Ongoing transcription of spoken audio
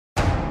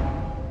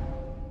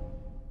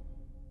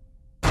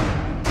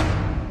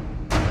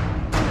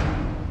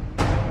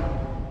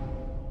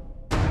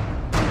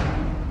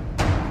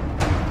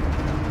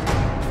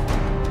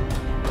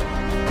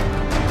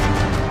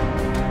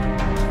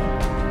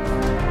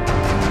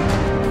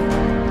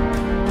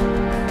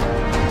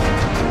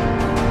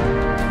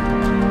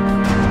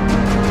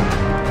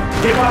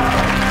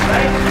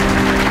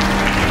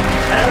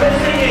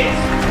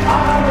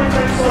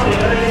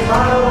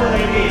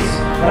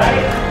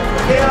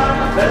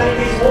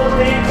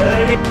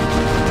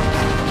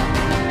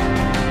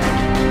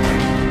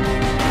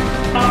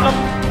problem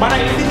మన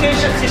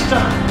education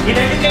system. In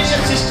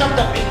education system,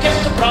 the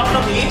biggest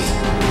problem is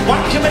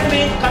one human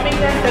being coming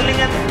and telling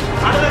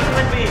another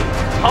human being,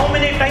 how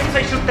many times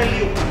I should tell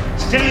you?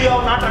 Still you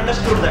have not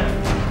understood that.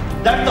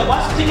 That's the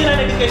worst thing in an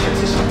education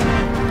system.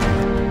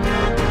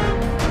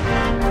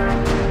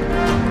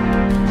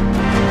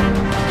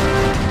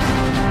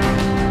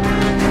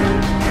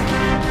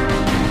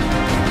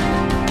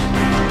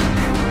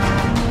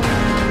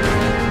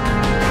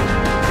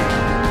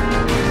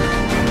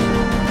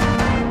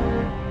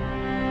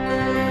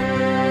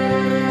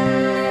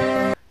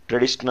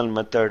 Traditional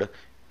method.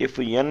 If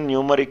n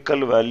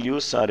numerical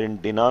values are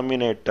in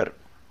denominator,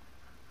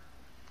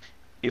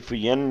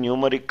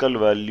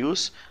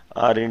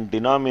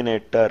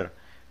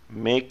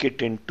 make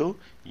it into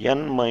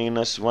n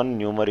minus 1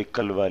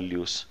 numerical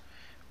values.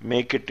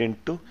 Make it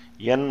into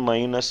n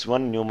minus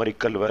 1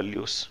 numerical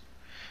values.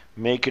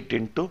 Make it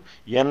into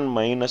n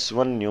minus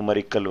 1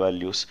 numerical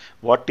values.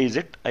 What is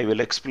it? I will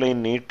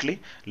explain neatly.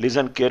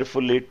 Listen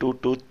carefully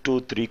to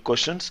 3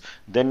 questions.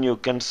 Then you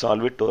can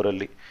solve it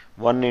orally.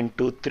 1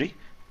 into 3,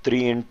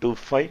 3 into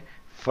 5,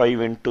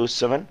 5 into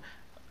 7.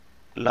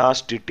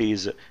 Last it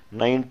is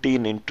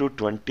 19 into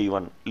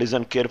 21.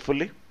 Listen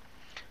carefully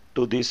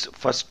to this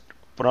first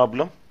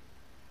problem.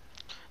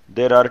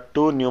 There are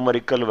 2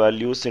 numerical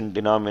values in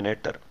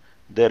denominator.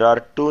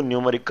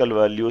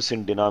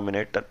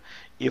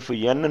 If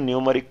n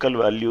numerical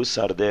values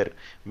are there,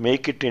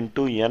 make it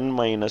into n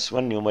minus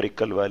 1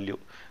 numerical value.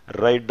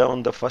 Write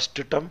down the first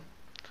term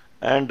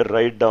and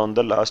write down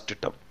the last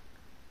term.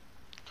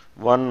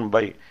 1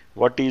 by,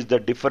 what is the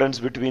difference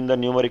between the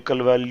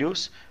numerical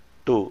values?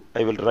 2.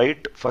 I will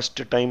write first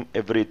time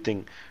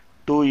everything.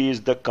 2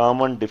 is the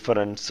common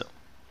difference.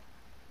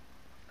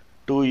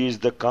 2 is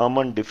the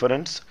common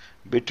difference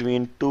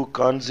between 2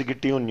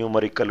 consecutive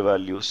numerical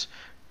values.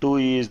 2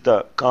 is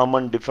the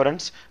common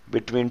difference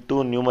between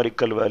 2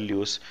 numerical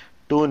values.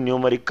 2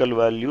 numerical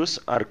values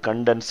are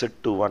condensed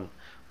to 1.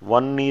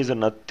 1 is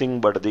nothing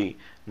but the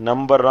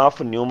number of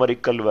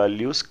numerical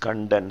values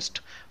condensed.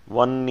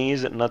 1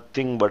 is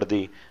nothing but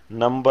the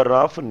number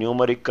of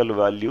numerical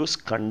values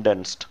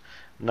condensed.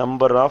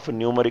 Number of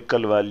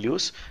numerical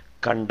values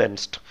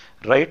condensed.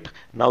 Right?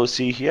 Now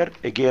see here,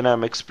 again I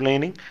am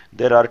explaining.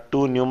 There are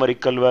 2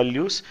 numerical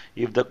values.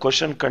 If the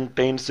question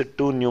contains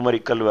 2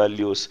 numerical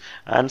values,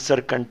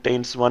 answer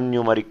contains 1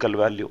 numerical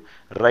value.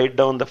 Write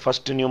down the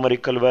first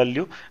numerical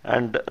value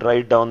and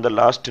write down the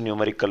last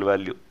numerical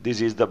value. This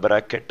is the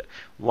bracket.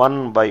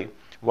 1 by,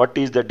 what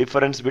is the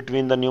difference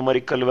between the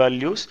numerical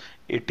values?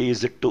 It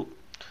is 2.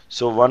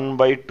 So 1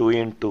 by 2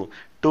 into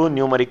 2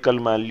 numerical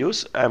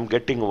values, I am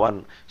getting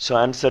 1. So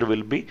answer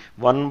will be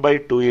 1 by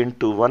 2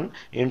 into 1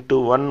 into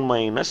 1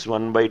 minus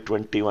 1 by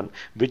 21,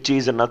 which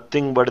is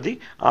nothing but the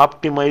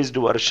optimized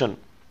version.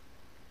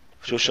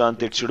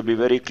 Sushant, it should be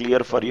very clear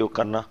for you,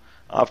 Kanna.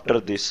 After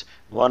this,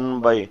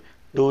 1 by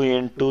 2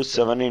 into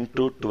 7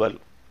 into 12.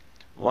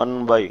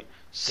 1 by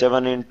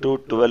 7 into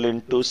 12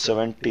 into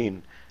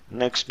 17.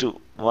 Next to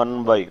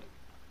 1 by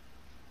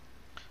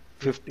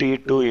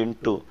 52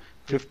 into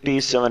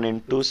 57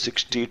 into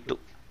 62.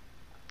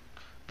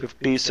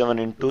 57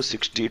 into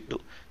 62.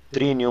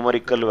 3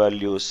 numerical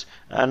values.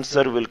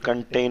 Answer will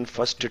contain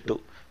first 2.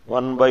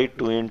 1 by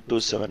 2 into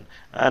 7.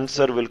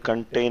 Answer will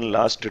contain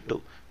last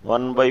 2.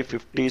 1 by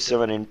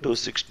 57 into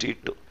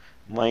 62.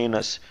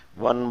 Minus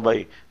 1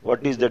 by,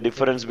 what is the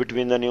difference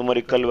between the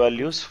numerical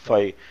values?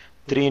 5.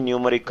 3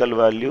 numerical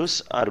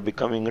values are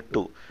becoming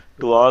 2.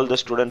 To all the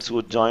students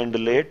who joined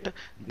late,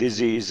 this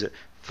is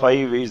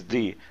 5 is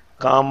the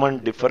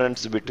common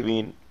difference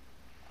between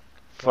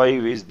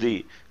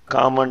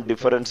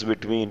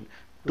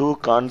 2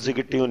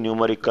 consecutive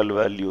numerical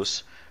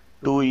values.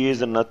 2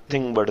 is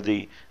nothing but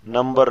the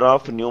number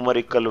of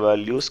numerical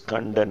values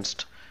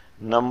condensed.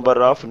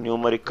 Number of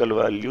numerical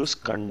values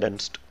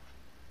condensed.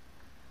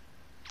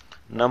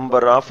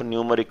 Number of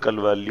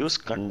numerical values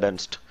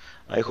condensed.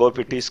 I hope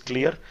it is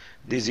clear.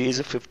 This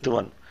is fifth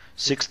one.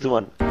 Sixth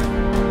one.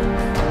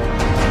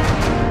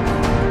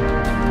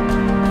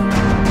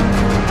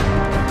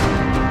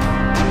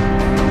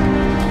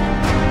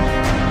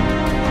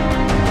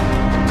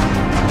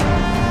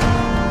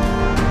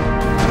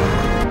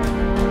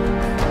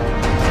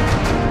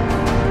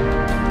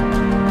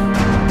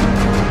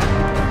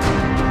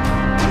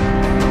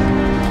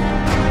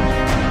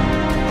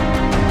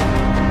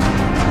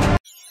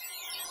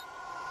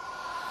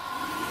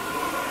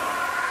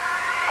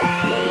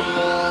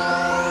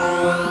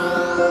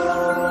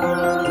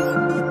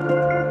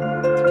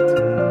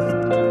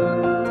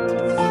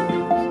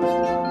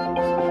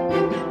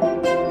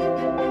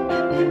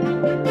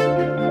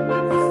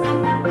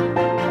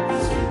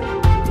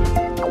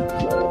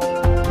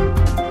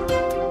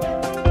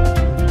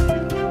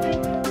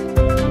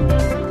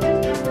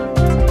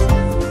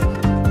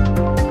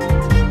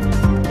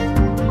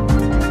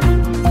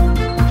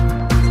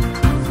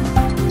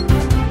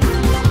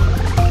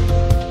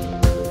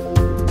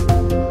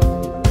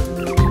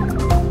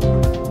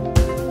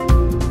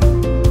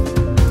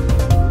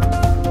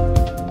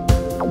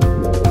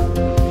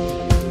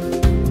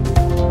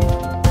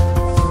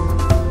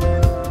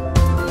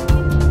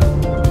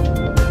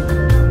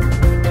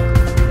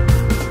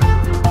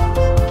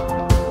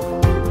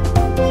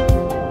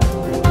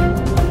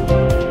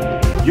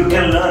 You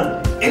can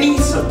learn any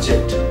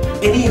subject,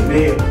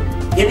 anywhere,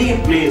 any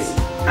place,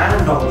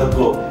 and on the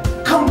go.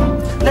 Come,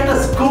 let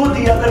us go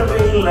the other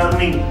way in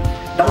learning.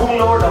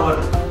 Download our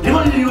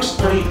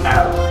revolutionary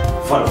app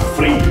for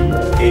free.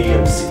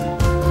 ANC.